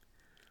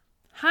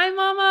Hi,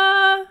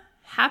 Mama.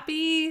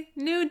 Happy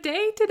new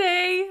day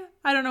today.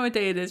 I don't know what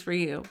day it is for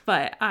you,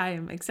 but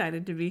I'm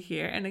excited to be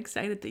here and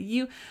excited that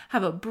you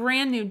have a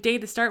brand new day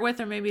to start with,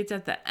 or maybe it's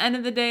at the end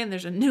of the day and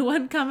there's a new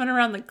one coming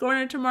around the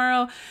corner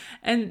tomorrow.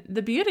 And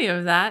the beauty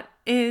of that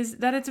is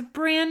that it's a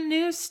brand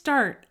new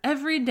start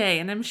every day.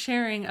 And I'm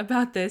sharing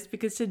about this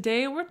because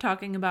today we're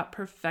talking about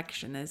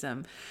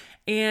perfectionism.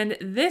 And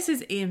this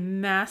is a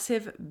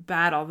massive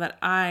battle that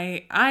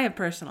I have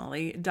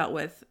personally dealt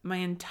with my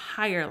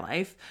entire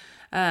life.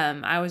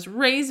 I was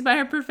raised by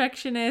a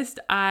perfectionist.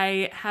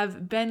 I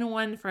have been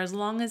one for as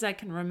long as I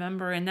can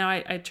remember. And now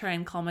I try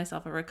and call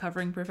myself a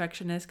recovering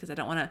perfectionist because I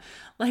don't want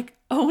to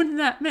own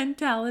that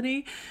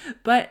mentality.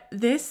 But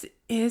this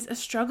is a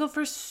struggle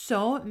for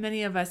so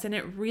many of us. And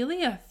it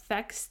really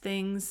affects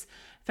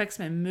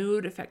my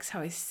mood, affects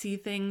how I see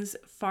things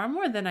far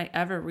more than I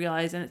ever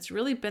realized. And it's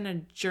really been a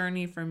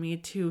journey for me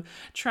to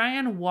try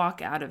and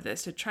walk out of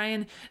this, to try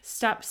and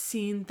stop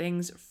seeing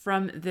things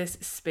from this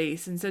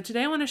space. And so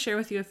today I want to share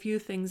with you a few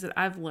things that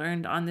I've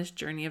learned on this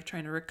journey of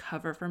trying to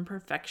recover from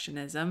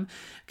perfectionism.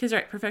 Because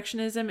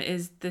perfectionism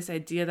is this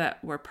idea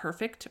that we're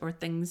perfect or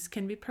things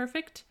can be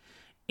perfect.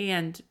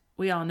 And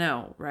we all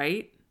know,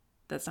 right?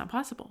 That's not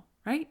possible,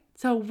 right?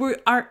 So we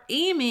are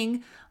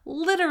aiming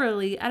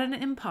literally at an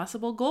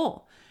impossible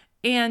goal.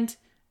 And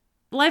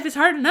life is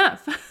hard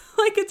enough.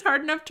 It's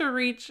hard enough to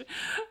reach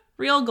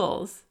real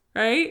goals,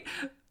 right?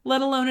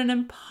 Let alone an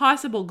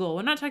impossible goal.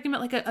 We're not talking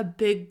about a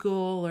big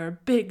goal or a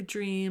big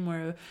dream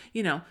or,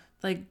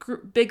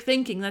 big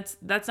thinking. That's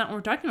not what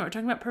we're talking about. We're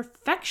talking about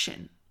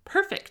perfection.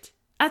 Perfect.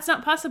 That's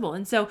not possible.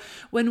 And so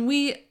when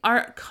we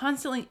are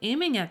constantly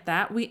aiming at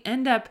that, we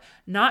end up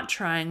not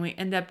trying. We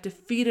end up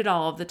defeated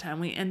all of the time.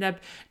 We end up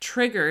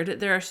triggered.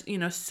 There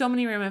are, so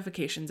many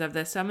ramifications of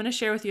this. So I'm going to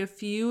share with you a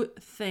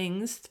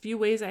few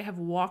ways I have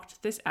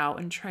walked this out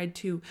and tried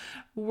to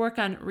work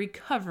on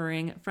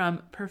recovering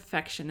from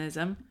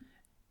perfectionism.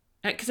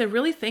 Because I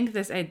really think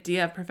this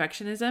idea of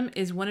perfectionism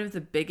is one of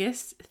the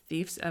biggest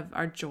thieves of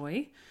our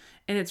joy.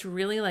 And it's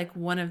really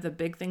one of the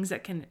big things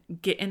that can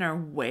get in our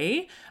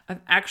way of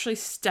actually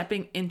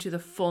stepping into the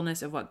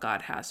fullness of what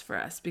God has for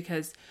us.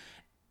 Because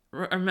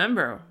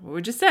remember what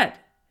we just said,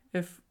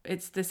 if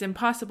it's this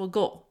impossible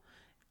goal.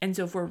 And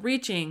so if we're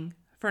reaching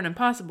for an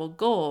impossible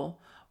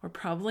goal, we're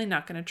probably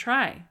not going to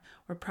try.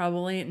 We're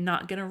probably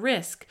not going to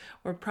risk.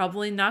 We're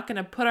probably not going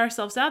to put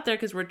ourselves out there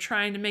because we're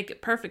trying to make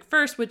it perfect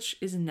first, which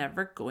is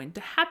never going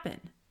to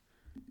happen.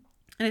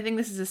 And I think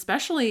this is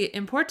especially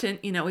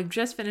important. We've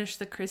just finished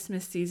the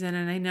Christmas season,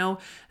 and I know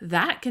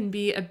that can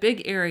be a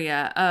big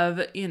area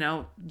of,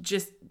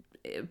 just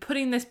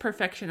putting this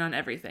perfection on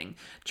everything,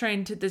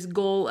 trying to this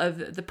goal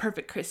of the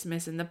perfect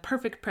Christmas and the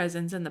perfect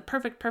presents and the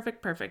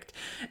perfect.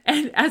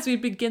 And as we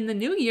begin the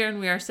new year and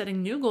we are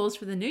setting new goals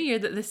for the new year,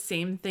 that the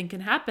same thing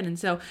can happen. And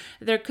so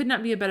there could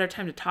not be a better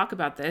time to talk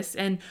about this.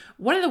 And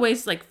one of the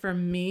ways, for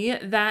me,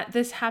 that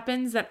this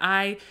happens, that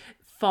I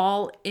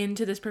fall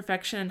into this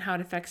perfection and how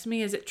it affects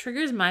me, is it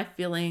triggers my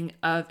feeling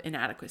of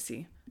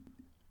inadequacy.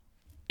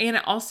 And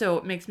it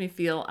also makes me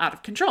feel out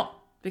of control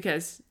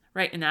because,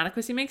 right,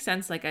 inadequacy makes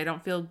sense. I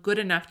don't feel good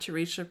enough to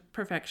reach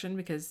perfection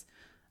because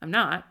I'm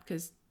not,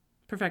 because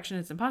perfection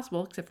is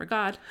impossible except for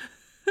God.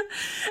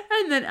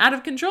 And then out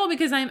of control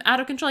because I'm out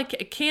of control. I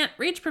can't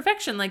reach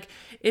perfection.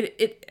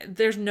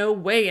 There's no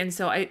way. And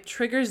so it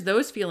triggers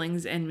those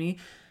feelings in me.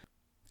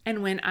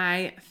 And when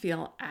I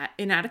feel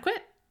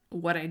inadequate,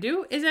 what I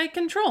do is I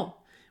control.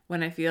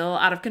 When I feel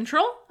out of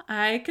control,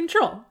 I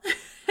control.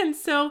 And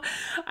so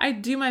I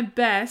do my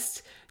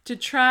best to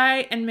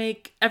try and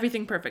make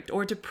everything perfect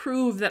or to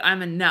prove that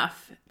I'm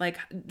enough,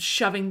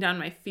 shoving down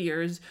my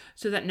fears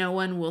so that no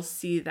one will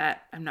see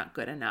that I'm not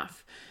good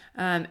enough.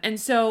 And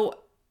so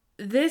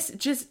this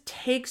just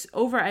takes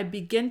over. I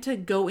begin to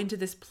go into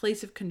this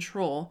place of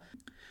control,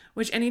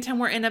 which anytime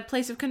we're in a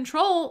place of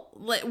control,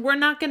 we're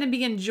not going to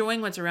be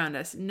enjoying what's around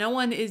us. No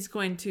one is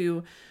going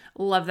to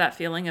love that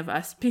feeling of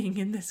us being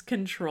in this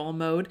control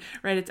mode,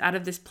 right? It's out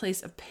of this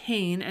place of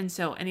pain. And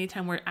so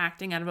anytime we're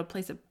acting out of a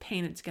place of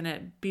pain, it's going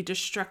to be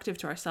destructive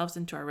to ourselves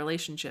and to our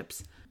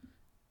relationships.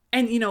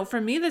 And,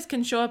 for me, this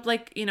can show up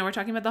we're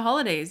talking about the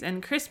holidays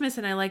and Christmas,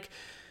 and I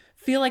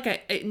feel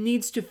it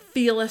needs to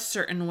feel a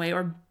certain way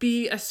or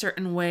be a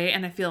certain way.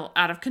 And I feel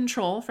out of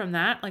control from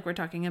that, we're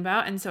talking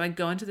about. And so I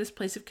go into this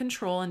place of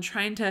control and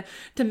trying to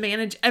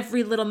manage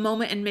every little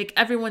moment and make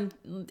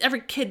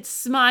every kid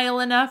smile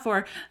enough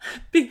or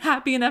be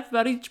happy enough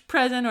about each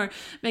present or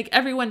make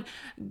everyone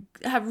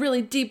have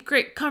really deep,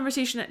 great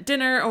conversation at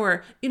dinner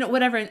or,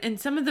 whatever. And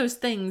some of those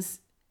things,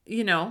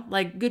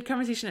 good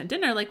conversation at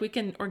dinner, we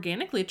can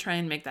organically try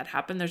and make that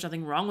happen. There's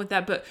nothing wrong with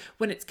that. But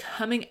when it's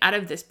coming out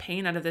of this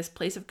pain, out of this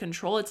place of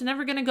control, it's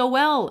never going to go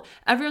well.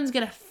 Everyone's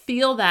going to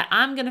feel that.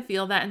 I'm going to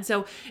feel that. And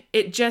so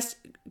it just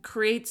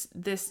creates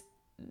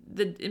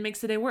it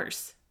makes the day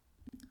worse.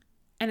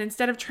 And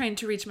instead of trying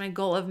to reach my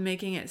goal of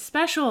making it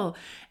special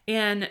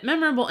and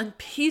memorable and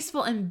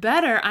peaceful and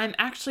better, I'm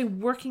actually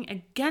working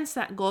against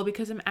that goal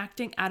because I'm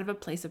acting out of a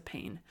place of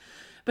pain.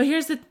 But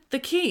here's the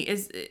key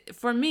is,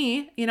 for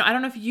me, I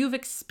don't know if you've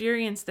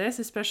experienced this,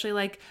 especially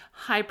like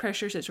high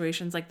pressure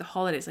situations like the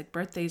holidays, like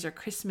birthdays or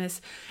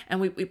Christmas,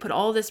 and we put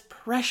all this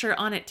pressure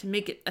on it to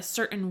make it a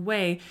certain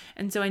way.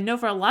 And so I know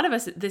for a lot of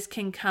us, this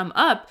can come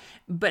up,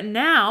 but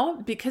now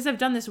because I've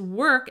done this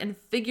work and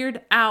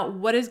figured out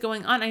what is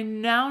going on, I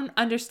now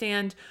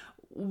understand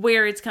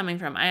where it's coming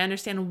from. I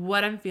understand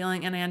what I'm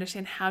feeling, and I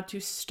understand how to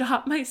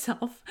stop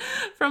myself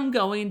from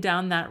going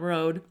down that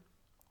road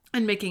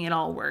and making it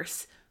all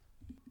worse.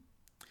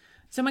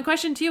 So my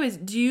question to you is,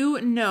 do you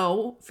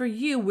know for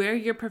you where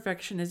your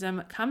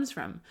perfectionism comes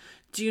from?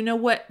 Do you know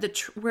what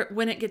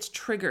when it gets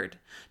triggered?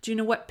 Do you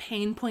know what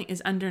pain point is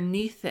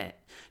underneath it?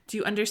 Do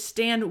you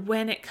understand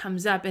when it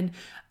comes up? And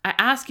I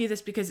ask you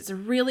this because it's a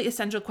really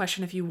essential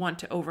question if you want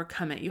to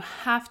overcome it. You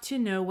have to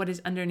know what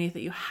is underneath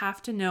it. You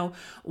have to know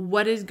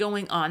what is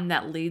going on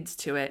that leads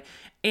to it.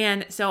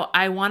 And so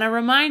I want to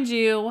remind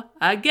you,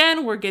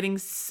 again, we're getting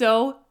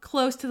so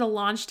close to the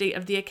launch date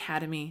of the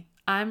Academy.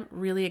 I'm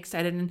really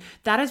excited. And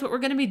that is what we're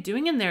going to be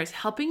doing in there, is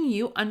helping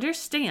you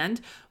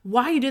understand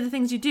why you do the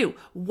things you do.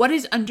 What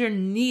is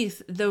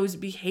underneath those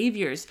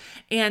behaviors?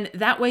 And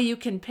that way you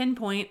can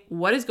pinpoint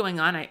what is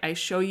going on. I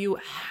show you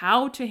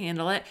how to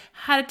handle it,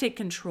 how to take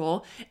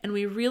control, and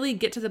we really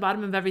get to the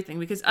bottom of everything,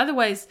 because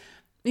otherwise,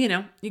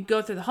 you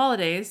go through the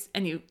holidays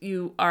and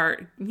you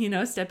are,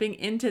 stepping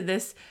into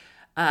this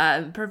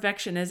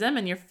perfectionism,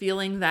 and you're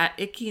feeling that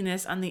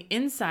ickiness on the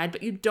inside,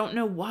 but you don't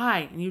know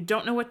why, and you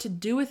don't know what to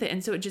do with it.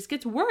 And so it just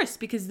gets worse,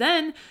 because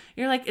then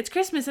you're like, it's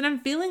Christmas and I'm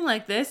feeling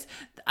like this.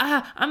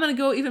 I'm going to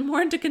go even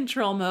more into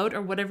control mode,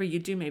 or whatever you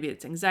do. Maybe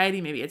it's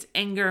anxiety, maybe it's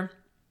anger,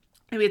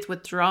 maybe it's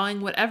withdrawing,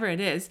 whatever it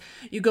is.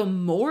 You go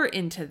more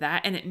into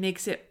that and it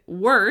makes it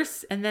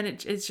worse. And then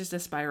it's just a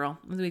spiral.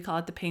 We call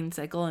it the pain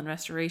cycle and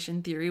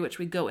restoration theory, which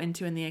we go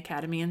into in the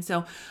Academy. And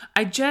so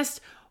I just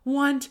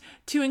want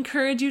to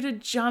encourage you to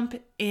jump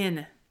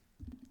in.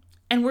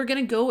 And we're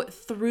going to go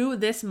through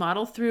this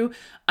model through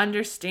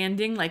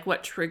understanding like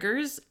what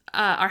triggers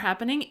are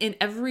happening in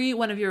every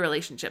one of your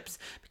relationships.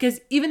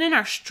 Because even in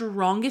our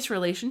strongest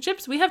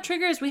relationships, we have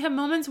triggers. We have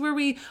moments where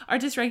we are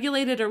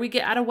dysregulated or we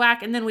get out of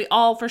whack. And then we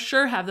all for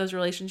sure have those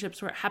relationships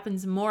where it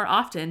happens more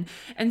often.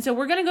 And so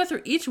we're going to go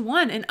through each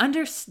one and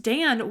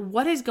understand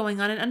what is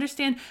going on and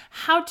understand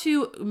how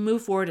to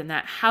move forward in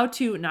that, how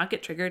to not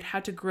get triggered, how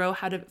to grow,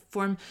 how to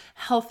form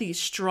healthy,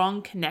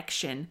 strong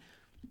connection.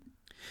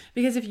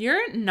 Because if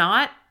you're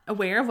not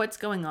aware of what's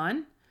going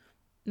on,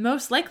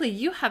 most likely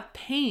you have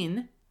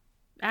pain,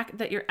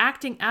 that you're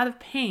acting out of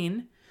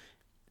pain,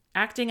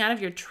 acting out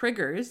of your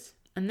triggers,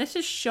 and this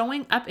is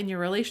showing up in your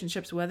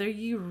relationships, whether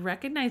you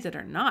recognize it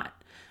or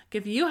not.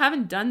 If you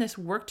haven't done this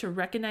work to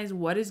recognize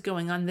what is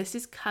going on, this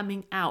is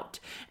coming out,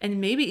 and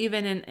maybe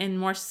even in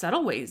more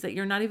subtle ways that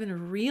you're not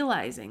even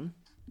realizing.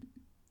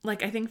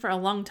 Like, I think for a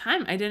long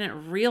time, I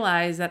didn't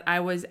realize that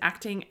I was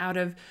acting out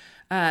of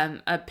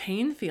a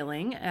pain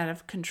feeling, out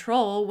of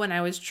control, when I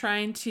was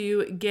trying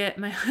to get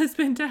my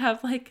husband to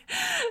have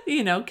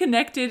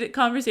connected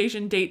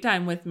conversation, date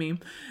time with me.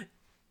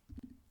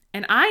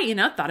 And I,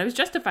 thought it was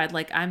justified.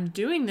 Like, I'm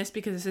doing this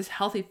because this is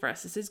healthy for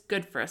us. This is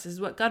good for us. This is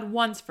what God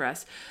wants for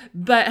us.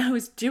 But I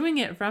was doing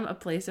it from a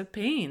place of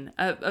pain,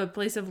 a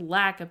place of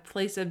lack, a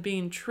place of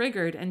being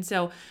triggered. And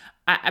so,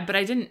 but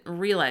I didn't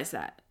realize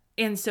that.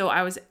 And so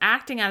I was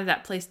acting out of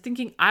that place,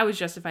 thinking I was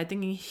justified,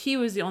 thinking he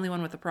was the only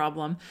one with a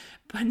problem.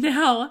 But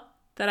now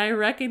that I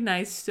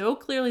recognize so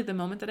clearly the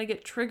moment that I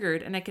get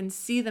triggered, and I can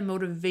see the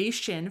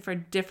motivation for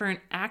different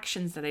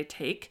actions that I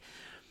take,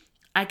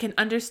 I can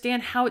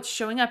understand how it's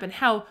showing up, and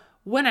how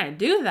when I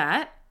do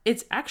that,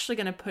 it's actually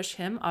going to push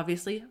him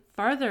obviously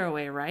farther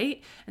away,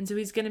 right? And so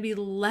he's going to be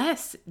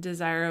less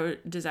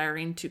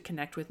desiring to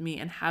connect with me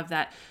and have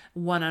that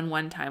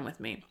one-on-one time with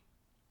me.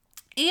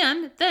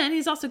 And then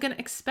he's also going to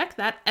expect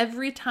that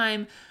every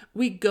time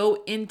we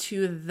go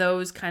into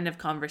those kind of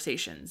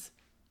conversations,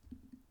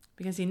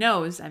 because he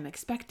knows I'm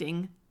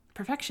expecting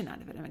perfection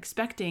out of it. I'm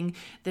expecting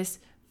this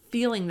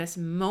feeling, this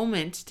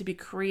moment to be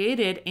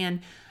created. And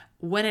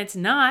when it's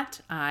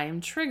not,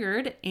 I'm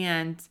triggered.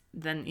 And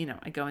then,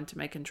 I go into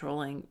my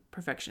controlling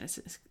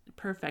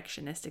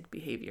perfectionistic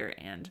behavior.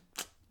 And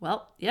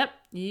well, yep,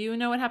 you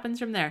know what happens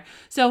from there.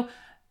 So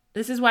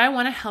this is why I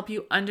want to help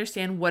you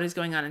understand what is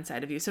going on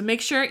inside of you. So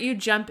make sure you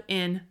jump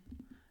in.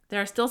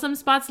 There are still some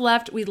spots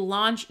left. We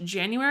launch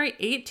January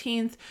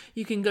 18th.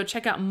 You can go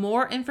check out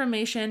more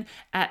information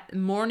at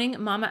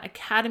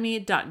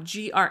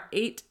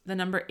morningmamaacademy.gr8, the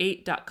number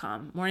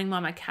 8.com.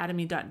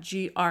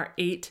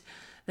 morningmamaacademy.gr8,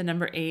 the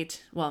number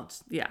 8. Well,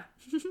 yeah,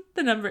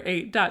 the number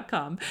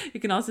 8.com. You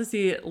can also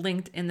see it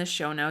linked in the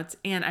show notes.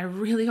 And I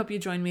really hope you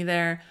join me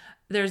there.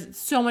 There's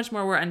so much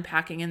more we're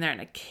unpacking in there,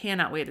 and I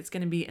cannot wait. It's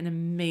going to be an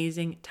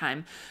amazing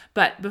time.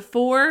 But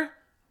before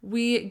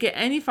we get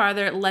any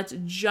farther, let's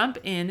jump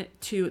in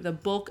to the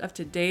bulk of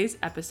today's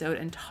episode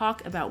and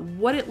talk about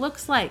what it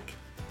looks like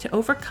to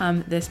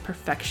overcome this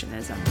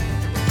perfectionism.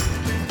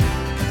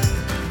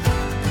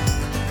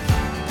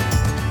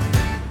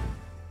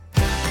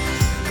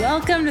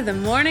 Welcome to the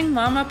Morning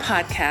Mama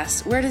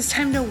podcast, where it is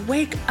time to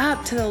wake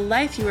up to the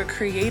life you were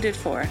created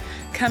for.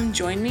 Come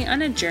join me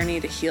on a journey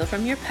to heal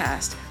from your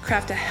past,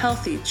 craft a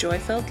healthy,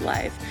 joy-filled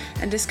life,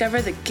 and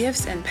discover the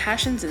gifts and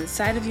passions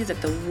inside of you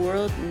that the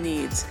world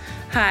needs.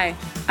 Hi,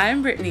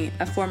 I'm Brittany,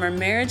 a former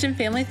marriage and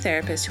family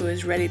therapist who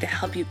is ready to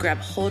help you grab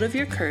hold of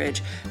your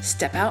courage,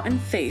 step out in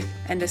faith,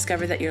 and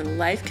discover that your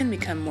life can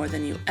become more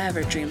than you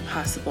ever dreamed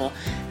possible.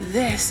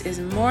 This is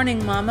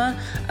Morning Mama,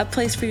 a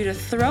place for you to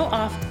throw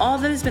off all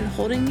that has been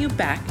holding you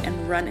back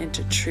and run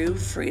into true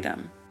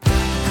freedom.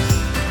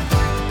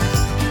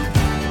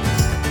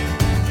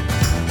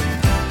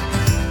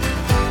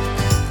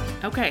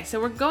 Okay, so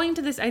we're going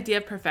to this idea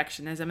of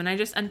perfectionism, and I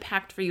just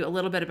unpacked for you a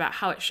little bit about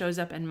how it shows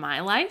up in my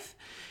life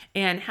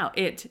and how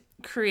it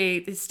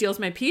steals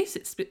my peace,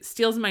 it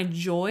steals my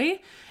joy.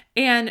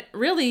 And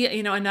really,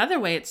 another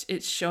way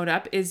it showed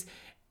up is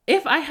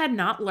if I had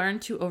not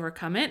learned to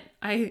overcome it,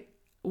 I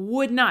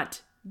would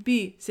not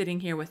be sitting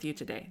here with you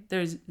today.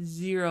 There's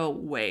zero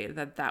way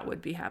that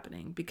would be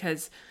happening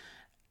because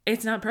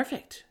it's not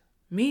perfect.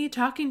 Me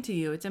talking to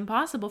you, it's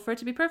impossible for it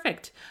to be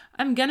perfect.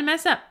 I'm gonna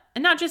mess up.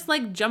 And not just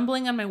like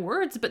jumbling on my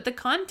words, but the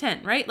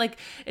content, right? Like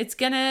it's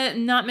gonna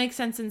not make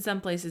sense in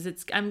some places.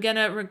 I'm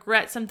gonna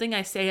regret something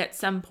I say at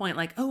some point,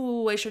 like,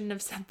 oh, I shouldn't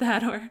have said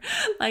that, or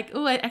like,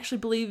 oh, I actually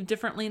believe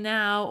differently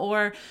now,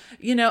 or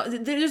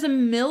there's a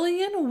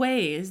million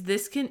ways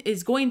this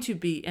is going to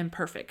be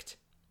imperfect.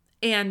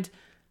 And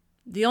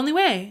the only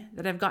way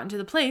that I've gotten to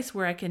the place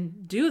where I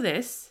can do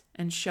this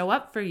and show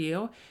up for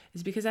you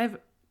is because I've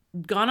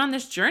gone on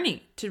this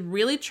journey to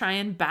really try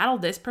and battle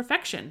this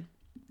perfection.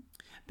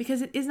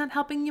 Because it is not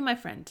helping you, my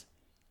friend.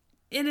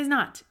 It is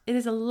not. It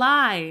is a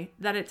lie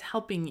that it's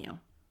helping you.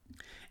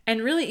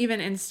 And really,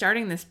 even in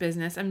starting this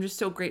business, I'm just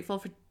so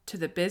grateful to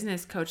the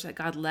business coach that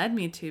God led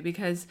me to,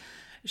 because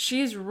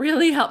she's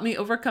really helped me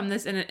overcome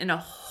this in a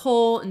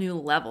whole new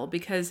level,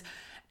 because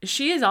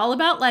she is all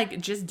about like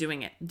just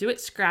doing it. Do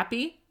it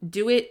scrappy.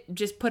 Do it.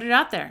 Just put it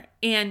out there.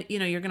 And,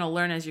 you're going to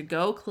learn as you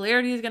go.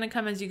 Clarity is going to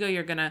come as you go.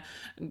 You're going to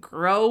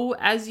grow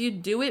as you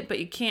do it, but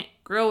you can't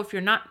grow if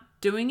you're not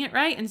doing it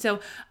right. And so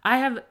I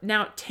have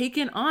now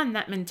taken on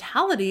that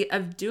mentality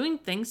of doing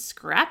things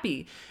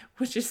scrappy,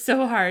 which is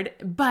so hard.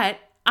 But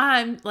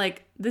I'm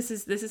like, this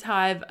is how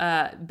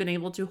I've been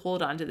able to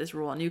hold on to this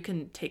rule. And you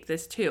can take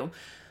this too.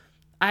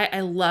 I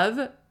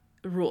love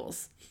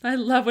rules. I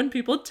love when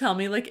people tell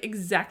me like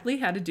exactly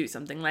how to do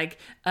something, like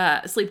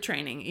sleep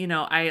training.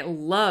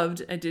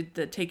 I did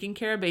the taking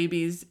care of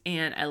babies,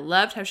 and I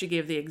loved how she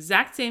gave the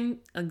exact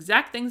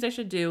things I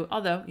should do.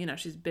 Although,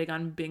 she's big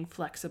on being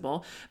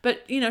flexible,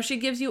 but she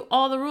gives you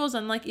all the rules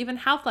on like even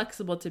how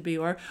flexible to be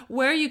or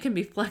where you can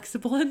be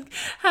flexible, and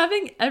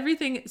having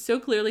everything so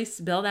clearly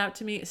spelled out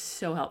to me is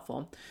so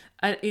helpful.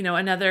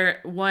 Another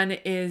one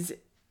is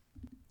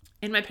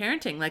in my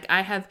parenting. Like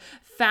I have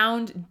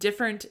found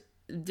different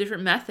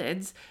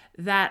methods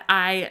that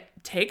I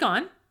take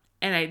on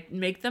and I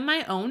make them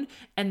my own.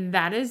 And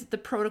that is the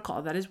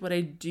protocol. That is what I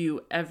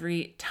do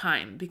every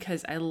time,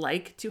 because I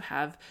like to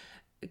have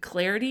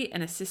clarity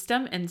and a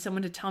system and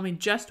someone to tell me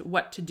just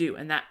what to do.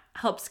 And that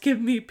helps give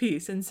me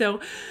peace. And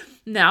so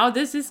now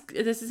this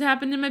has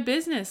happened in my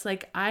business.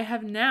 Like I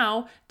have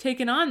now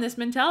taken on this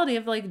mentality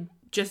of like,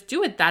 just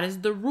do it. That is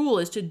the rule,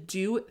 is to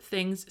do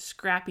things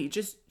scrappy.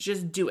 Just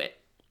do it.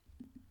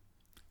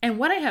 And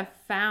what I have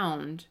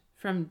found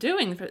from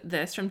doing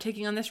this, from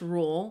taking on this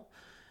rule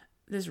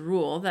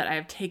that I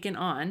have taken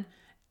on,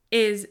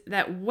 is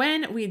that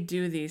when we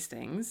do these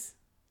things,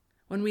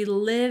 when we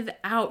live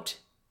out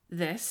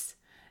this,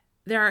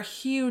 there are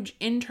huge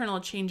internal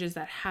changes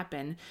that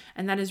happen,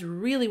 and that is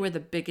really where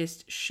the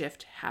biggest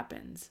shift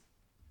happens.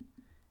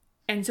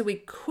 And so we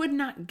could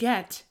not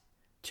get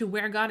to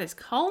where God is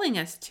calling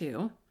us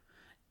to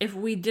if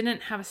we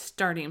didn't have a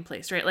starting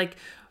place, right? Like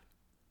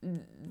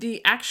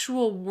the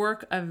actual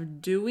work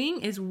of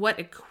doing is what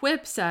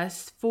equips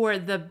us for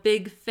the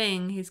big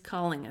thing he's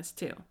calling us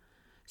to.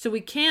 So we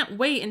can't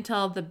wait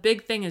until the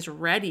big thing is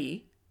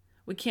ready.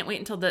 We can't wait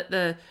until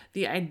the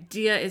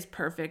idea is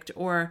perfect,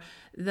 or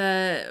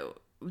the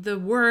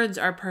words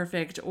are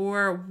perfect,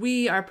 or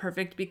we are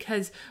perfect,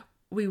 because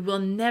we will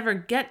never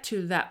get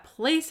to that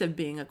place of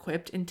being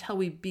equipped until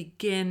we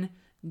begin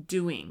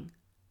doing.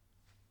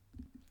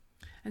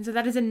 And so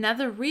that is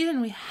another reason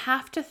we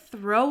have to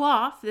throw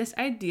off this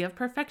idea of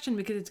perfection,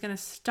 because it's going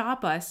to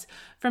stop us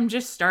from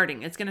just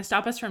starting. It's going to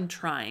stop us from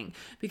trying,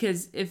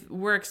 because if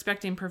we're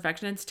expecting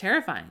perfection, it's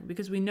terrifying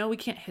because we know we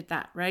can't hit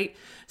that, right?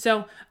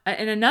 So,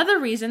 and another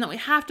reason that we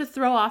have to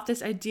throw off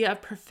this idea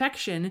of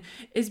perfection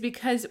is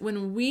because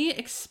when we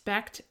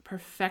expect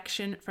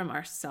perfection from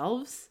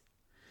ourselves,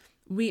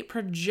 we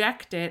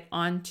project it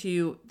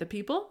onto the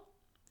people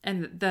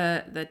and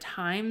the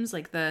times,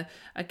 like the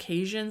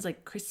occasions,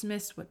 like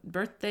Christmas,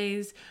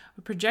 birthdays,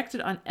 were projected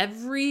on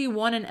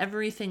everyone and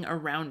everything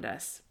around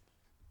us.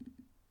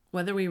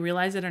 whether we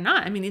realize it or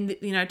not. I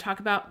mean, I talk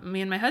about me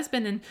and my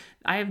husband, and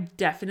I have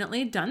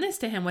definitely done this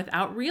to him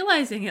without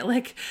realizing it.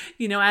 Like,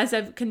 as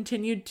I've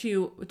continued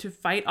to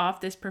fight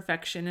off this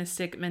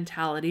perfectionistic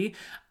mentality,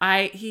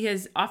 he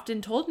has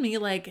often told me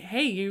like,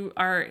 hey, you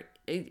are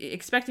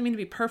expecting me to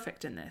be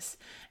perfect in this.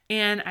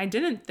 And I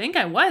didn't think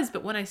I was,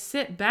 but when I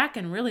sit back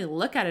and really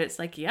look at it, it's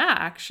like, yeah,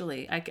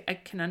 actually, I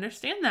can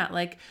understand that.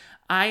 Like,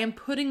 I am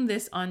putting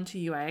this onto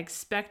you. I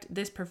expect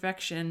this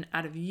perfection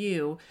out of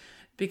you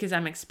because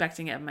I'm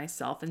expecting it of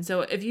myself. And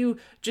so if you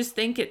just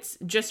think it's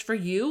just for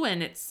you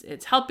and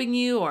it's helping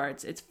you, or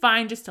it's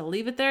fine just to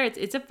leave it there,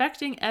 it's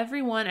affecting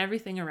everyone,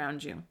 everything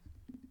around you.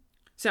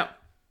 So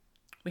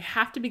we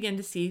have to begin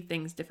to see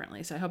things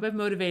differently. So I hope I've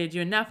motivated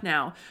you enough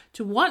now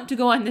to want to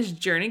go on this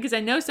journey, because I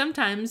know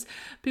sometimes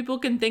people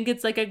can think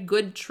it's like a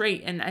good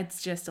trait and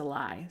it's just a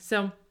lie.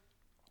 So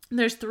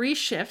there's 3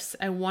 shifts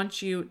I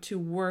want you to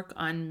work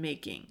on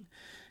making.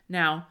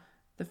 Now,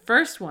 the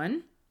first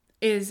one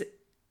is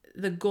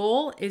the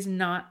goal is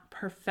not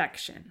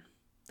perfection.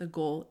 The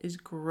goal is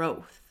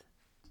growth.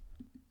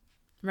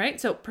 Right?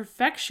 So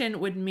perfection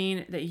would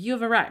mean that you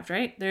have arrived,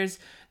 right? There's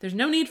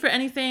no need for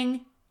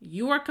anything.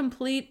 You are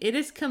complete. It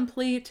is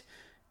complete.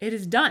 It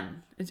is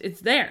done. It's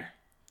there.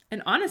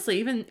 And honestly,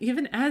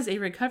 even as a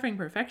recovering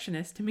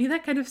perfectionist, to me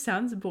that kind of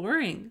sounds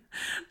boring.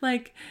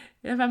 Like,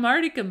 if I'm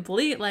already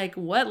complete, like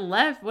what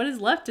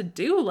is left to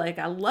do? Like,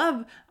 I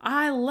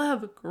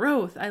love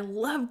growth. I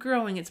love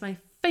growing. It's my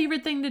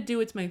favorite thing to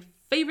do. It's my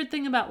favorite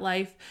thing about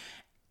life.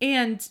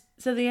 And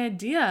so the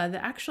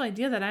actual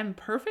idea that I'm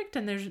perfect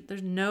and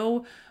there's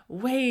no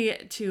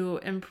way to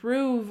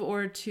improve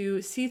or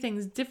to see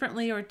things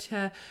differently or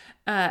to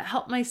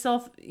help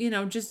myself,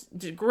 just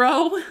to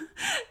grow,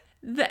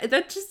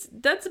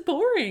 that's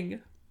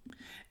boring.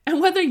 And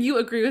whether you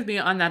agree with me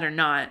on that or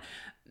not,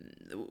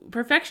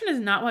 perfection is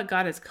not what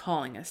God is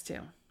calling us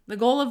to. The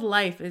goal of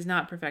life is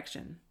not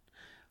perfection.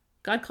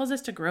 God calls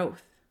us to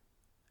growth.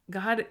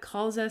 God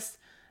calls us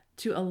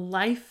to a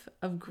life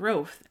of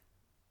growth.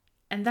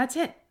 And that's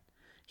it.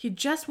 He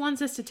just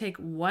wants us to take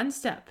one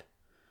step,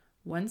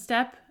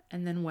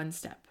 and then one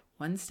step,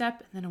 and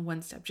then a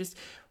one step, just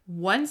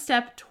one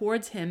step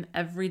towards him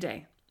every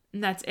day.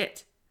 And that's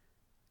it.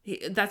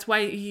 That's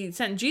why he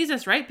sent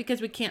Jesus, right?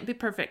 Because we can't be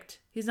perfect.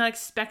 He's not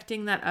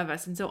expecting that of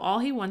us. And so all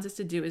he wants us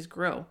to do is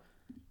grow.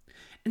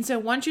 And so I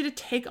want you to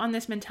take on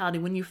this mentality.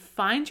 When you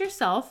find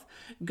yourself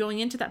going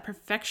into that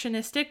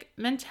perfectionistic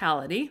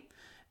mentality,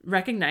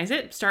 recognize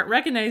it, start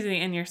recognizing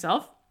it in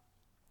yourself.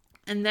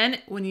 And then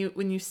when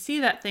you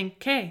see that, think,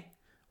 okay,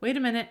 wait a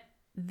minute.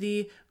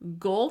 The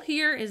goal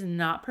here is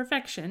not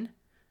perfection.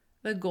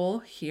 The goal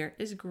here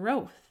is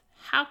growth.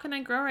 How can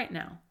I grow right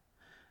now?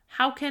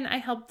 How can I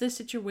help this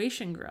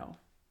situation grow?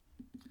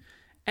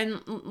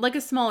 And like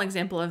a small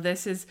example of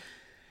this is,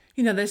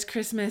 this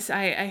Christmas,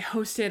 I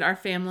hosted our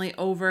family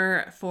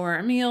over for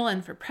a meal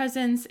and for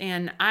presents.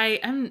 And I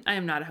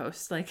am not a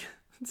host. Like,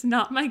 it's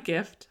not my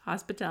gift.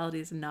 Hospitality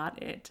is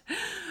not it.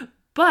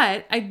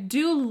 But I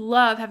do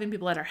love having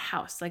people at our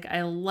house. Like,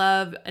 I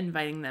love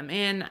inviting them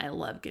in. I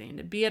love getting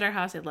to be at our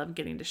house. I love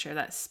getting to share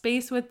that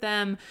space with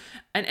them.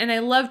 And I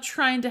love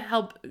trying to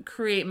help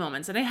create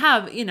moments. And I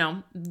have,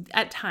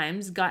 at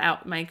times got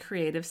out my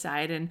creative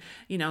side and,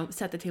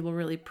 set the table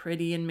really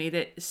pretty and made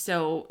it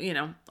so,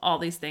 all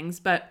these things.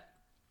 But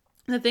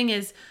the thing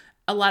is,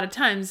 a lot of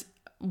times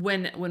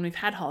when we've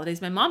had holidays,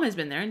 my mom has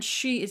been there and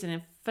she is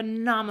a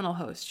phenomenal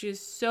host. She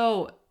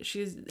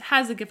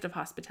has a gift of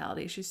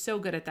hospitality. She's so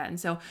good at that. And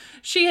so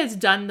she has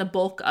done the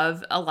bulk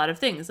of a lot of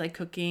things like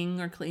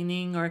cooking or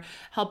cleaning or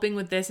helping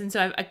with this. And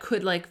so I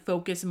could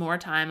focus more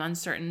time on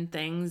certain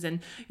things. And,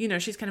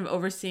 she's kind of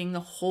overseeing the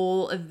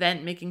whole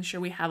event, making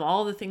sure we have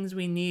all the things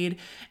we need.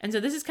 And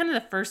so this is kind of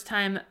the first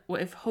time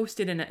we've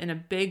hosted in a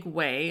big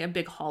way, a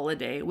big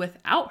holiday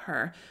without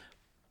her.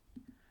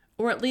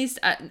 Or at least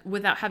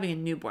without having a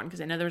newborn,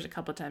 because I know there was a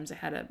couple of times I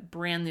had a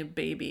brand new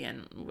baby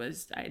and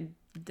I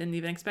didn't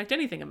even expect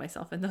anything of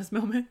myself in those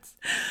moments.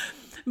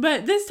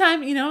 But this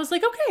time, I was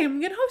like, okay, I'm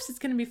going to host. It's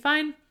going to be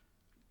fine.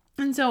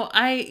 And so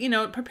I,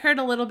 prepared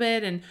a little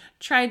bit and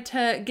tried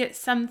to get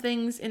some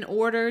things in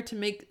order to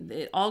make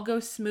it all go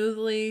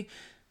smoothly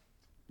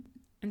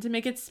and to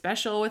make it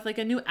special with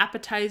a new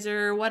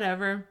appetizer or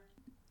whatever.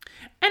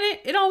 And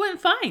it all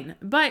went fine.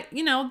 But,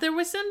 there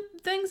were some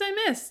things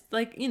I missed,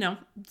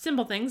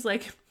 simple things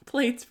like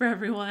plates for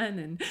everyone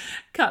and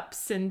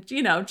cups and,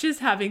 just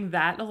having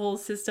that whole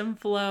system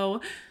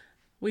flow.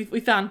 We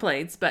found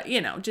plates, but,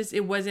 just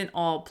it wasn't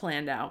all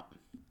planned out.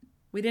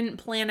 We didn't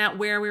plan out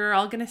where we were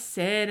all going to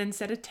sit and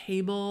set a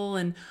table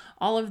and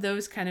all of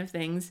those kind of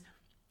things.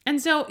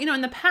 And so,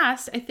 in the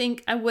past, I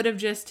think I would have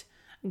just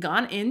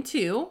gone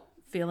into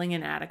feeling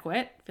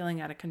inadequate, feeling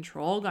out of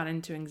control, got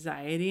into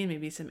anxiety and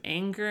maybe some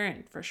anger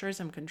and for sure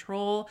some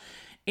control.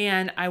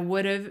 And I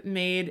would have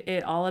made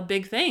it all a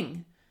big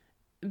thing.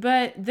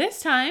 But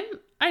this time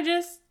I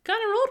just kind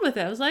of rolled with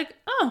it. I was like,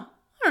 oh,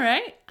 all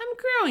right,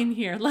 I'm growing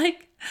here.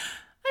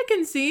 I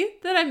can see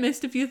that I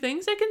missed a few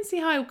things. I can see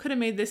how I could have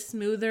made this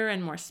smoother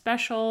and more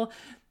special.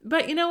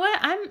 But you know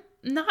what?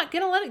 not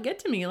going to let it get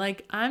to me.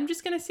 Like, I'm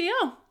just going to see,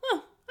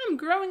 I'm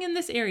growing in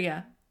this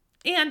area.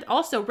 And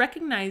also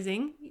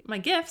recognizing my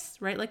gifts,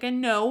 right? Like, I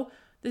know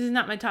this is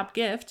not my top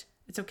gift.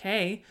 It's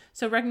okay.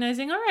 So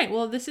recognizing, all right,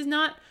 well, this is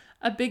not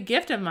a big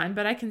gift of mine,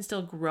 but I can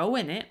still grow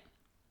in it.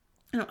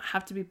 I don't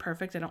have to be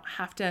perfect. I don't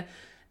have to,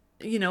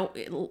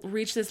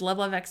 reach this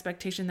level of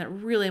expectation that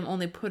really I'm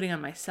only putting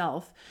on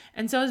myself.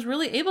 And so I was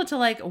really able to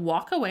like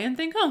walk away and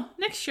think,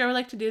 next year I would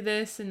like to do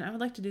this, and I would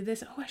like to do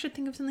this. I should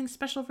think of something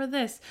special for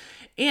this.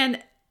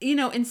 And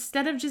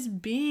instead of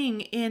just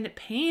being in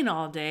pain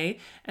all day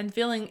and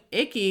feeling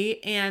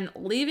icky and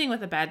leaving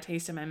with a bad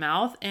taste in my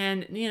mouth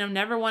and,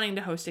 never wanting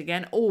to host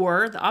again,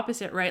 or the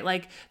opposite, right?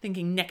 Like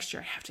thinking next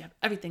year I have to have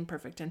everything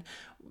perfect and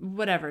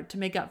whatever to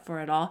make up for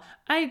it all.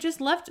 I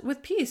just left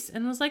with peace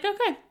and was like,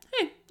 okay,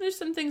 hey, there's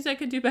some things I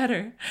could do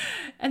better.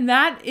 And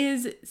that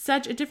is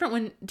such a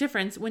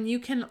difference when you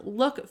can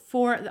look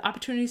for the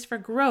opportunities for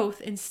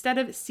growth instead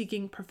of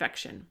seeking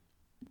perfection.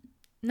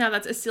 Now,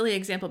 that's a silly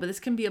example, but this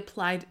can be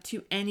applied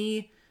to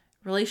any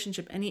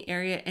relationship, any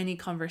area, any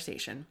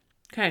conversation.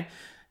 Okay.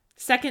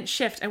 Second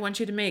shift I want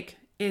you to make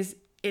is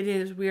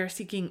we are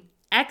seeking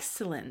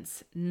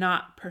excellence,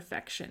 not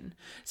perfection.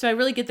 So I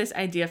really get this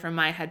idea from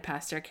my head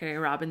pastor, Kerry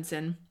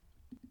Robinson.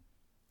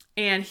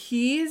 And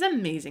he is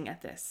amazing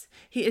at this.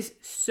 He is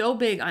so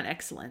big on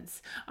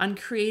excellence, on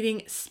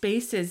creating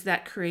spaces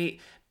that create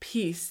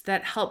peace,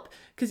 that help.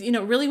 Because,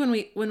 really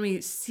when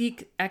we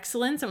seek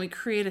excellence and we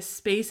create a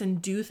space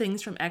and do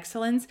things from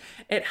excellence,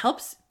 it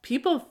helps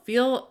people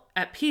feel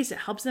at peace. It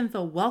helps them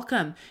feel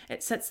welcome.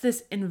 It sets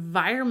this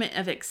environment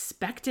of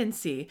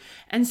expectancy.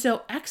 And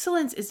so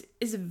excellence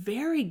is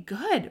very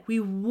good. We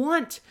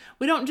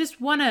don't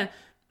just want to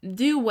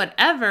do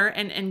whatever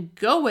and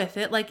go with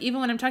it. Like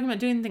even when I'm talking about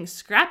doing things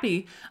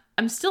scrappy,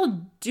 I'm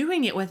still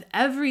doing it with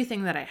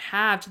everything that I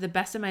have to the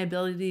best of my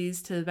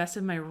abilities, to the best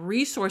of my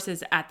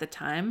resources at the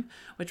time,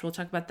 which we'll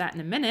talk about that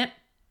in a minute.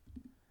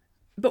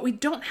 But we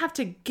don't have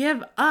to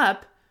give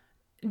up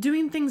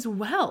doing things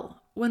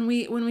well when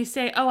we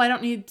say, I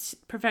don't need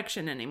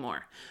perfection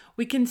anymore.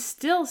 We can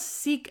still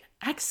seek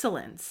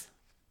excellence.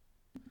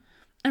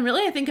 And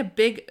really, I think a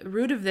big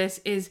root of this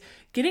is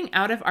getting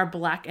out of our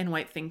black and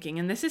white thinking.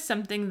 And this is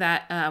something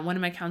that one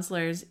of my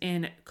counselors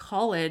in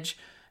college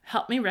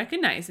helped me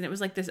recognize. And it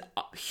was like this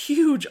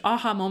huge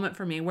aha moment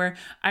for me where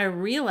I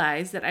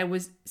realized that I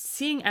was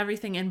seeing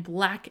everything in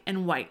black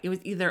and white. It was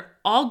either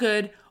all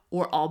good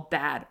or all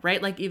bad,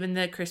 right? Like even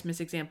the Christmas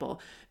example,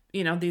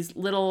 these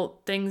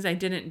little things I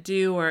didn't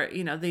do, or,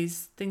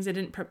 these things I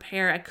didn't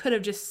prepare. I could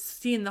have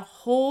just seen the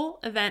whole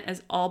event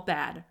as all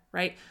bad,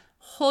 right?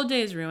 Whole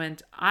day is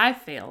ruined. I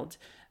failed.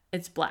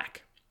 It's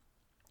black.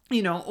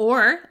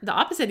 Or the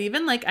opposite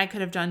even, like I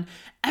could have done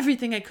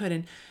everything I could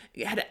and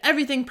had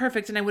everything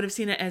perfect and I would have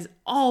seen it as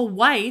all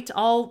white,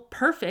 all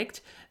perfect.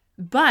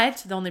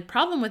 But the only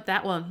problem with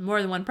that, well, more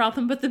than one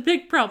problem, but the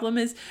big problem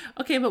is,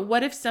 okay, but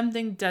what if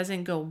something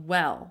doesn't go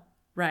well,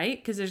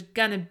 right? Because there's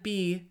gonna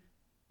be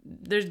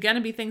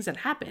things that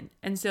happen.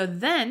 And so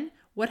then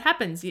what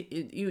happens?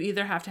 You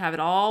either have to have it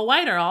all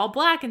white or all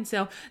black. And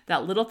so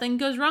that little thing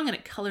goes wrong and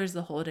it colors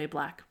the whole day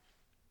black.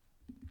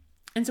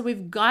 And so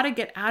we've got to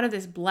get out of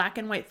this black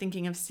and white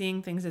thinking of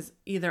seeing things as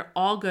either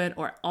all good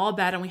or all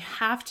bad. And we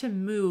have to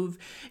move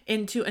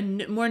into a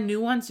more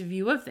nuanced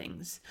view of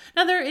things.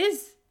 Now, there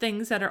is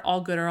things that are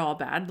all good or all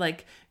bad.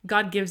 Like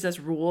God gives us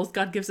rules,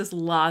 God gives us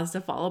laws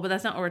to follow, but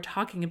that's not what we're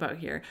talking about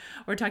here.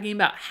 We're talking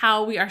about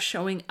how we are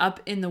showing up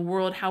in the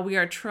world, how we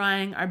are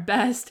trying our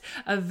best,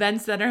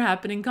 events that are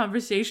happening,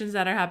 conversations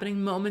that are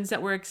happening, moments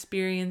that we're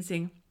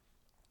experiencing.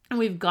 And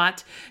we've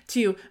got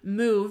to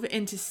move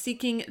into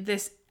seeking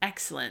this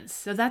excellence.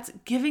 So that's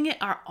giving it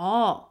our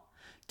all,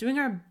 doing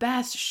our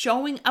best,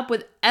 showing up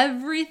with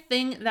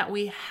everything that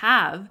we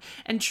have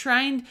and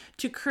trying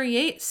to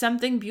create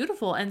something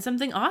beautiful and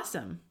something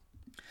awesome.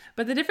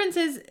 But the difference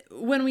is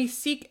when we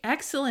seek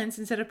excellence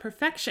instead of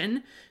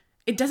perfection,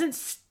 it doesn't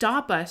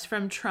stop us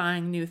from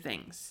trying new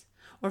things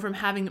or from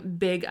having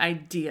big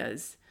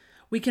ideas.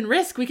 We can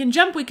risk, we can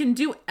jump, we can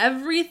do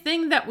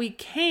everything that we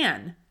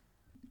can.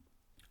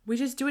 We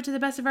just do it to the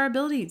best of our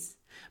abilities.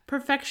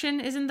 Perfection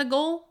isn't the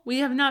goal. We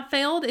have not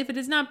failed if it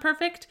is not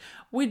perfect.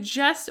 We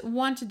just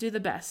want to do the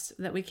best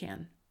that we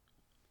can.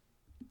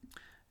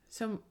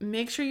 So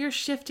make sure you're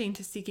shifting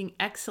to seeking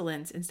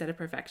excellence instead of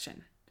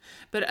perfection.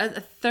 But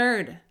a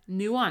third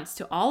nuance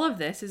to all of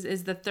this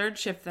is the third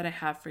shift that I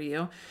have for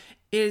you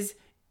is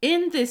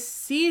in this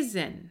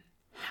season,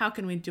 how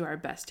can we do our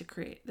best to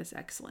create this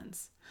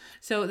excellence?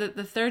 So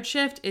the third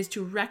shift is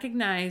to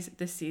recognize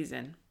the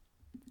season.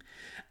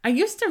 I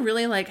used to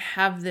really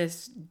have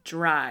this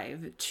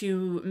drive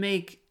to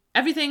make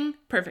everything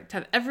perfect,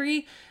 have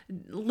every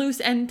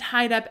loose end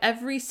tied up,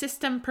 every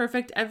system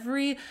perfect,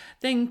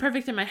 everything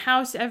perfect in my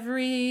house,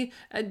 every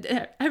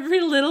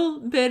little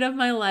bit of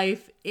my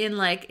life in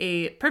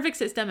a perfect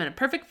system and a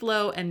perfect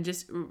flow and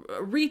just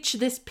reach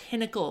this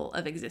pinnacle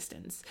of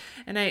existence.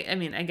 And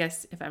I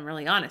guess if I'm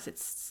really honest,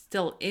 it's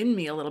still in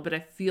me a little bit. I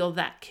feel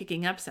that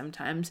kicking up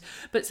sometimes.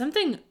 But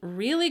something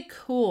really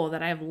cool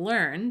that I've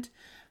learned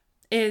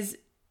is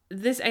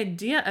this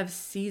idea of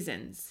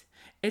seasons.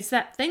 It's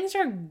that things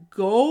are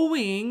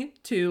going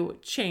to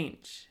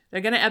change.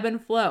 They're going to ebb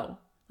and flow.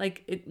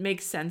 Like, it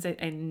makes sense.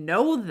 I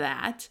know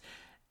that.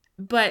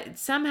 But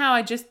somehow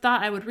I just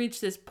thought I would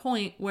reach this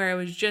point where it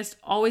was just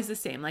always the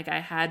same. Like, I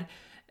had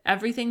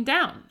everything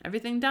down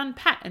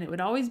pat, and it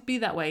would always be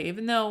that way,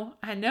 even though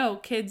I know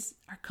kids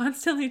are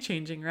constantly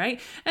changing, right?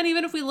 And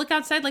even if we look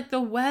outside, like, the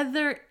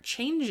weather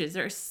changes,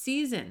 there are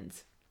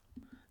seasons.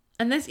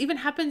 And this even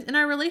happens in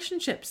our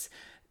relationships.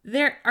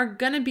 There are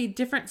going to be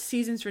different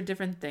seasons for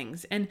different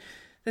things. And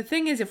the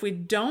thing is, if we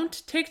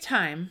don't take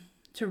time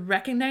to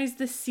recognize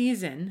the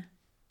season,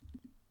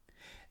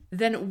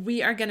 then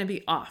we are going to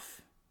be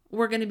off.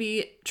 We're going to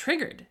be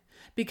triggered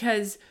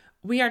because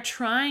we are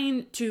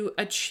trying to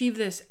achieve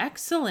this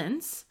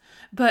excellence,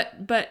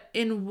 but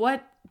to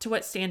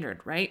what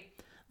standard, right?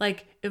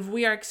 Like, if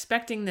we are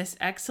expecting this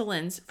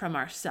excellence from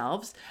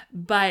ourselves,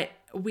 but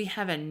we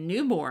have a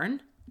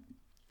newborn,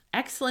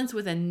 excellence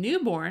with a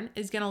newborn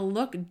is going to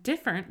look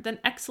different than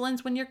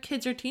excellence when your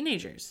kids are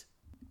teenagers.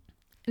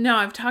 Now,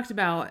 I've talked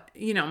about,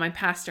 my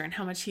pastor and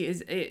how much he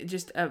is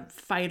just a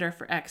fighter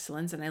for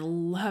excellence. And I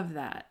love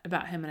that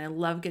about him. And I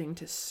love getting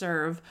to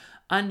serve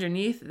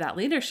underneath that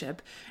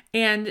leadership.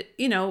 And,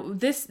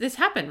 this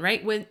happened,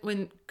 right?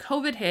 When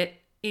COVID hit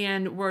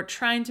and we're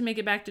trying to make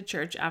it back to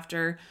church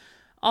after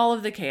all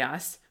of the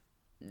chaos,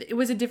 it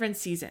was a different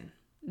season.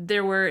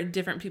 There were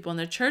different people in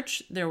the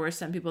church. There were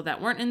some people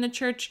that weren't in the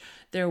church.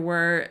 We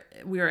were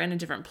in a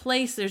different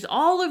place. There's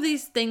all of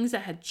these things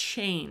that had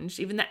changed.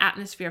 Even the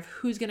atmosphere of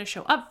who's going to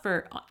show up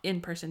for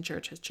in-person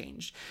church has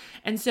changed.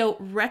 And so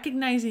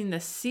recognizing the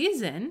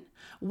season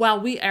while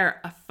we are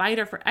a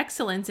fighter for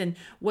excellence, and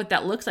what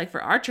that looks like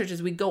for our church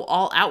is we go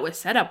all out with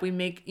setup. We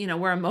make,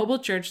 we're a mobile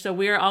church, so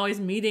we're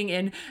always meeting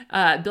in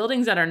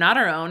buildings that are not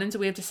our own. And so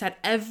we have to set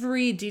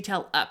every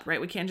detail up,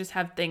 right? We can't just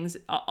have things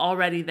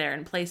already there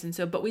in place. And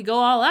so, but we go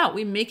all out.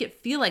 We make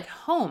it feel like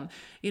home.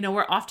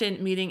 We're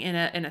often meeting in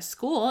a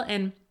school,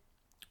 and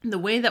the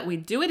way that we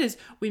do it is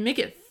we make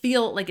it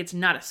feel like it's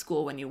not a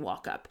school when you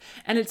walk up.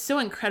 And it's so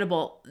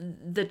incredible,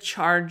 the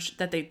charge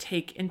that they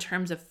take in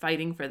terms of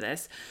fighting for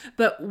this.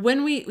 But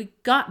when we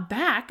got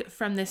back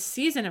from this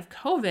season of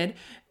COVID,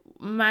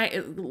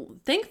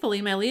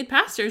 thankfully, my lead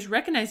pastors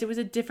recognized it was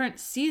a different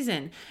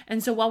season.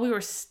 And so while we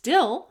were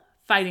still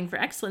fighting for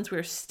excellence, we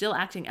were still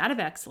acting out of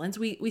excellence,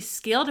 we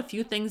scaled a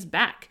few things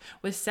back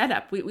with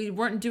setup. We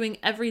weren't doing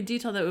every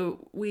detail that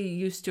we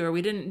used to, or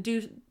we didn't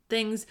do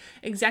things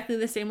exactly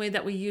the same way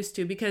that we used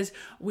to, because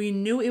we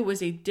knew it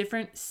was a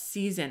different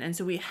season. And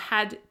so we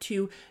had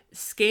to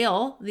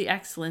scale the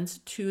excellence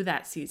to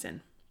that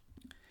season.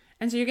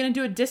 And so you're going to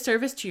do a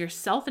disservice to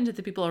yourself and to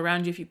the people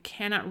around you if you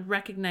cannot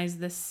recognize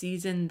the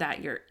season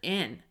that you're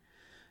in.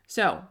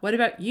 So what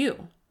about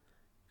you?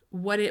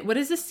 What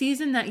is the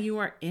season that you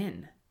are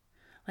in?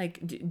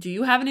 Like, do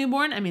you have a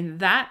newborn? I mean,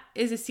 that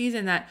is a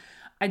season that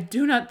I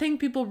do not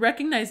think people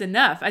recognize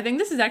enough. I think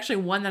this is actually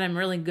one that I'm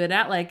really good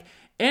at. Like,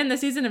 in the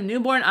season of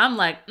newborn, I'm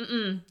like,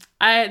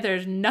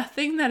 there's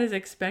nothing that is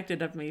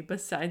expected of me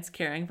besides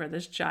caring for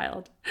this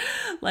child.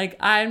 Like,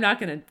 I'm not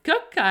going to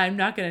cook. I'm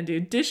not going to do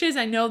dishes.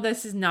 I know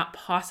this is not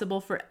possible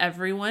for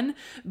everyone,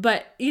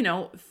 but,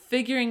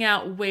 figuring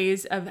out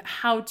ways of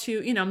how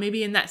to,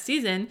 maybe in that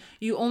season,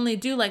 you only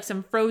do like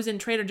some frozen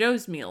Trader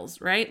Joe's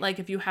meals, right? Like,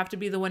 if you have to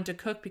be the one to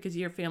cook because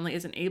your family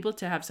isn't able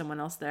to have someone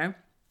else there.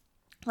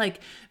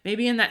 Like,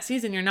 maybe in that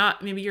season,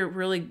 you're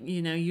really,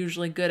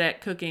 usually good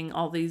at cooking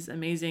all these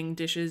amazing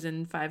dishes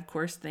and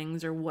 5-course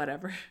things or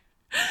whatever,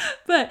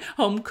 but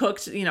home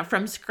cooked,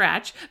 from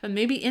scratch. But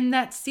maybe in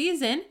that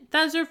season,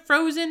 those are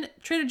frozen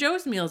Trader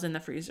Joe's meals in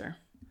the freezer.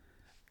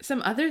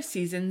 Some other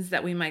seasons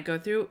that we might go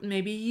through,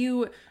 maybe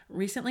you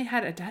recently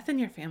had a death in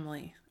your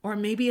family, or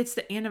maybe it's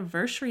the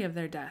anniversary of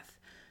their death.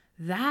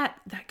 That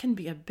can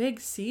be a big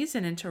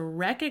season, and to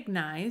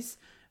recognize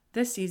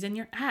the season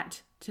you're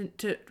at.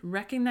 To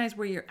recognize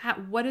where you're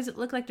at. What does it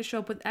look like to show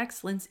up with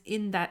excellence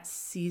in that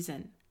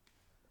season?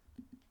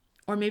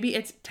 Or maybe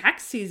it's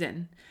tax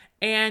season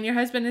and your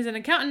husband is an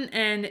accountant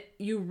and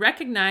you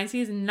recognize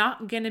he's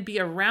not going to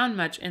be around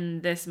much in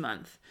this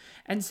month.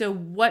 And so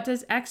what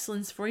does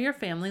excellence for your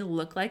family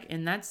look like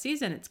in that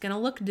season? It's going to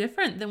look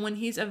different than when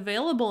he's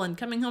available and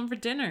coming home for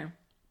dinner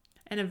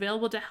and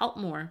available to help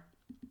more.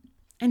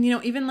 And,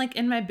 even like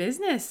in my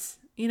business,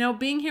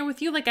 being here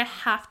with you, like, I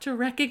have to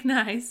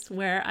recognize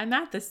where I'm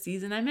at, the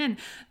season I'm in.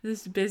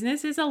 This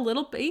business is a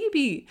little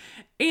baby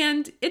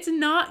and it's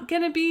not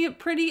going to be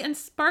pretty and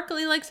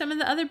sparkly like some of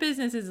the other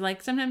businesses.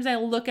 Like, sometimes I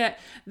look at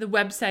the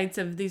websites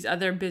of these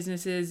other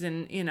businesses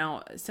and,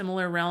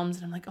 similar realms,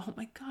 and I'm like, oh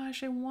my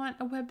gosh, I want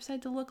a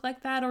website to look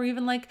like that. Or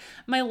even like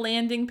my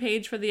landing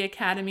page for the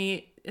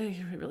academy, it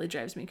really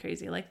drives me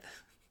crazy. Like,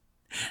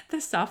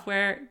 the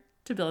software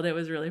to build it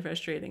was really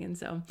frustrating. And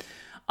so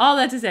all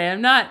that to say,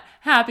 I'm not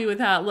happy with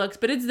how it looks,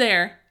 but it's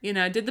there.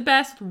 I did the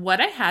best what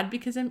I had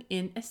because I'm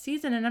in a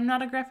season, and I'm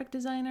not a graphic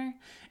designer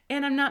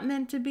and I'm not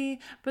meant to be,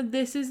 but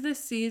this is the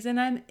season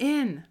I'm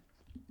in.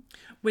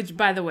 which,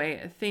 by the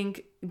way,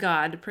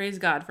 praise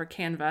God for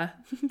Canva,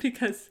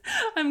 because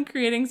I'm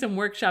creating some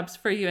workshops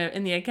for you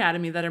in the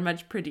academy that are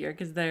much prettier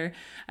because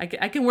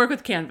I can work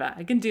with Canva.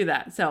 I can do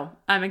that. So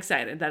I'm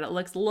excited that it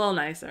looks a little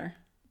nicer.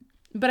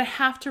 But I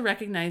have to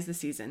recognize the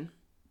season.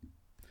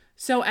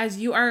 So as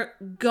you are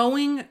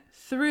going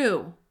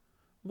through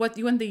what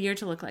you want the year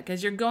to look like,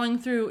 as you're going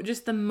through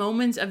just the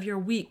moments of your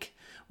week,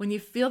 when you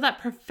feel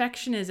that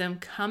perfectionism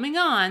coming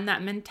on,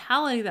 that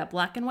mentality, that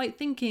black and white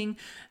thinking,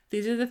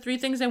 these are the 3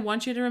 things I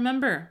want you to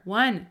remember.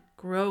 1,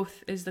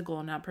 growth is the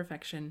goal, not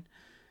perfection.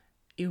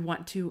 You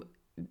want to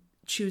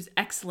choose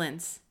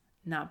excellence,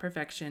 not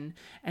perfection,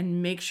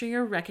 and make sure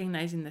you're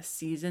recognizing the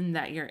season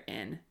that you're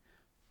in.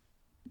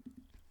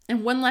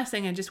 And one last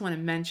thing I just want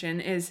to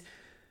mention is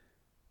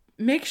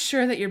make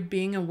sure that you're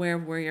being aware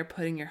of where you're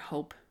putting your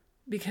hope,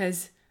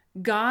 because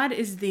God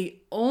is the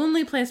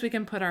only place we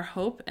can put our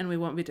hope and we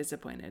won't be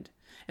disappointed.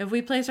 If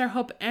we place our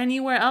hope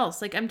anywhere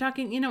else, like I'm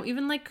talking,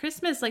 even like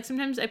Christmas, like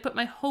sometimes I put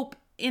my hope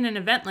in an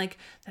event, like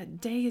that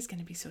day is going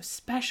to be so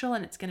special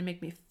and it's going to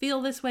make me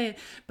feel this way,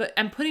 but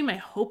I'm putting my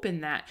hope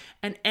in that.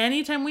 And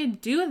anytime we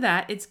do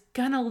that, it's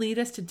going to lead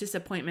us to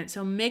disappointment.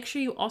 So make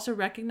sure you also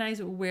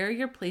recognize where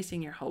you're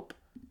placing your hope.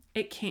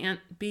 It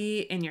can't be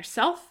in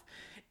yourself.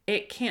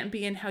 It can't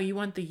be in how you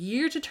want the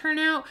year to turn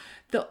out.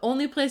 The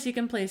only place you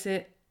can place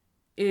it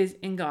is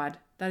in God.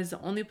 That is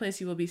the only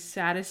place you will be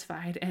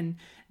satisfied and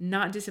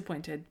not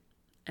disappointed.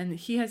 And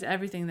He has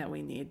everything that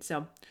we need.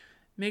 So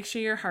make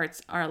sure your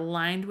hearts are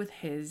aligned with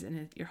His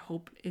and your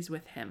hope is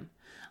with Him.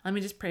 Let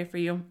me just pray for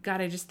you.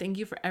 God, I just thank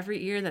you for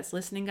every ear that's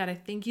listening. God, I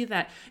thank you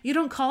that you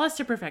don't call us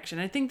to perfection.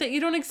 I think that you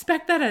don't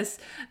expect that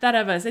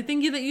of us. I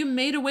thank you that you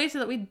made a way so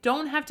that we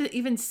don't have to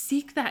even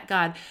seek that,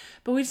 God,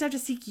 but we just have to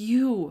seek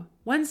you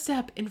one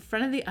step in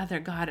front of the other,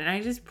 God. And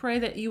I just pray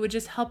that you would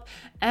just help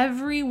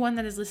everyone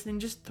that is listening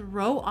just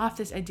throw off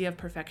this idea of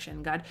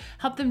perfection, God.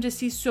 Help them to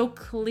see so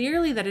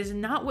clearly that it is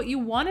not what you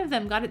want of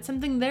them, God. It's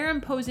something they're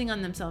imposing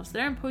on themselves.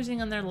 They're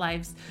imposing on their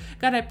lives.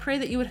 God, I pray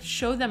that you would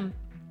show them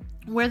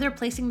where they're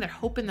placing their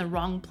hope in the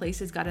wrong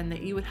places, God, and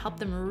that you would help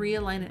them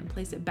realign it and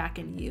place it back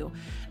in you.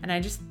 And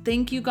I just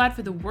thank you, God,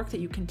 for the work that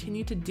you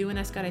continue to do in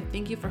us, God. I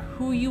thank you for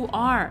who you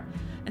are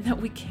and that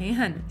we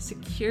can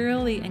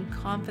securely and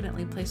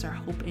confidently place our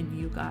hope in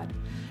you, God.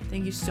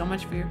 Thank you so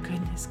much for your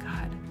goodness,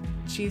 God.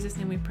 In Jesus'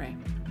 name we pray.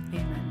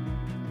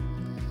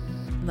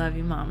 Amen. Love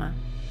you, Mama.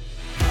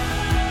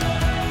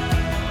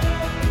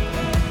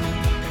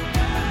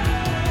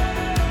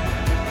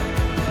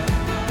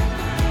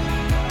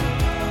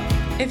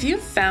 If you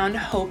found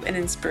hope and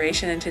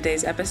inspiration in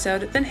today's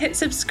episode, then hit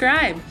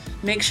subscribe.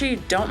 Make sure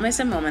you don't miss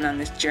a moment on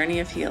this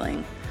journey of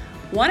healing.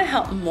 Want to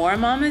help more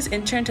mamas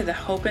enter into the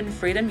hope and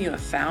freedom you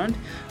have found?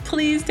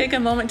 Please take a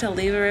moment to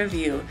leave a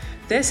review.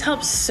 This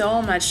helps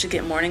so much to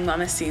get Morning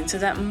Mama seen so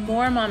that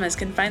more mamas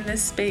can find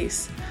this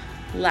space.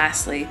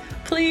 Lastly,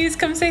 please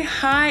come say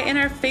hi in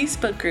our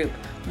Facebook group,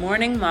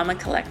 Morning Mama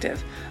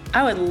Collective.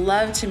 I would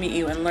love to meet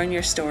you and learn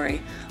your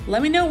story.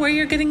 Let me know where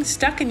you're getting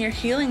stuck in your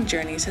healing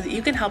journey so that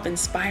you can help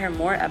inspire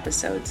more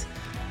episodes.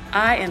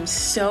 I am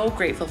so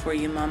grateful for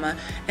you, Mama,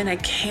 and I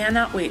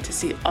cannot wait to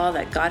see all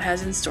that God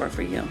has in store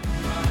for you.